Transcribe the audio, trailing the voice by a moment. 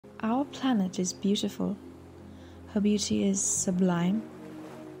Our planet is beautiful. Her beauty is sublime,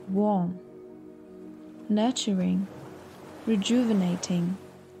 warm, nurturing, rejuvenating,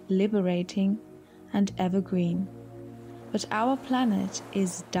 liberating, and evergreen. But our planet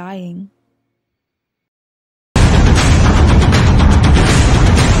is dying.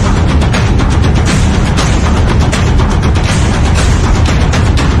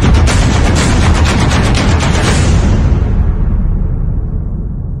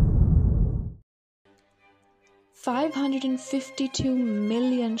 $552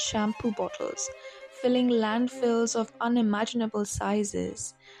 million shampoo bottles, filling landfills of unimaginable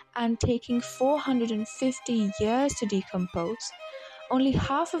sizes and taking 450 years to decompose. Only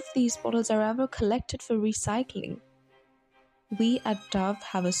half of these bottles are ever collected for recycling. We at Dove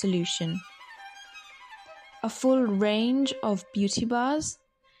have a solution. A full range of beauty bars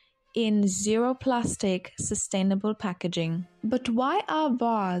in zero plastic, sustainable packaging. But why are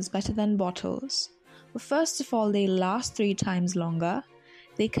bars better than bottles? Well, first of all, they last 3 times longer.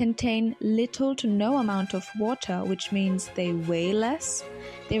 They contain little to no amount of water, which means they weigh less.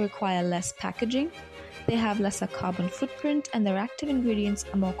 They require less packaging. They have lesser carbon footprint, and their active ingredients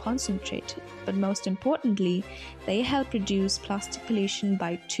are more concentrated. But most importantly, they help reduce plastic pollution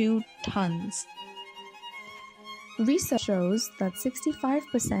by 2 tons. Research shows that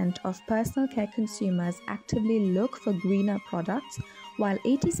 65% of personal care consumers actively look for greener products, while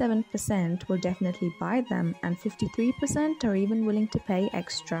 87% will definitely buy them and 53% are even willing to pay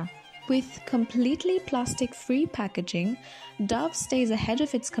extra. With completely plastic-free packaging, Dove stays ahead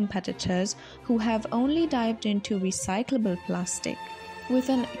of its competitors who have only dived into recyclable plastic. With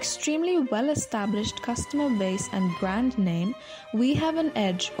an extremely well-established customer base and brand name, we have an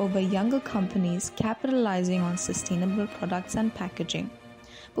edge over younger companies capitalizing on sustainable products and packaging.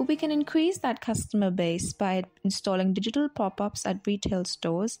 But we can increase that customer base by installing digital pop-ups at retail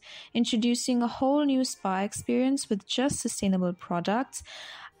stores, introducing a whole new spa experience with just sustainable products,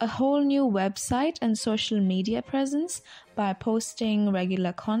 a whole new website and social media presence by posting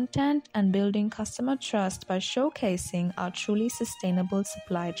regular content, and building customer trust by showcasing our truly sustainable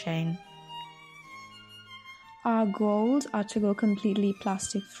supply chain. Our goals are to go completely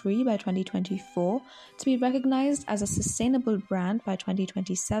plastic-free by 2024, to be recognized as a sustainable brand by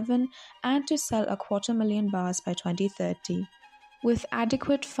 2027, and to sell 250,000 bars by 2030. With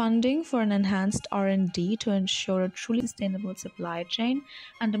adequate funding for an enhanced R&D to ensure a truly sustainable supply chain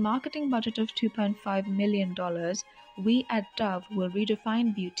and a marketing budget of $2.5 million, we at Dove will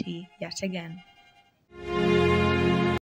redefine beauty yet again.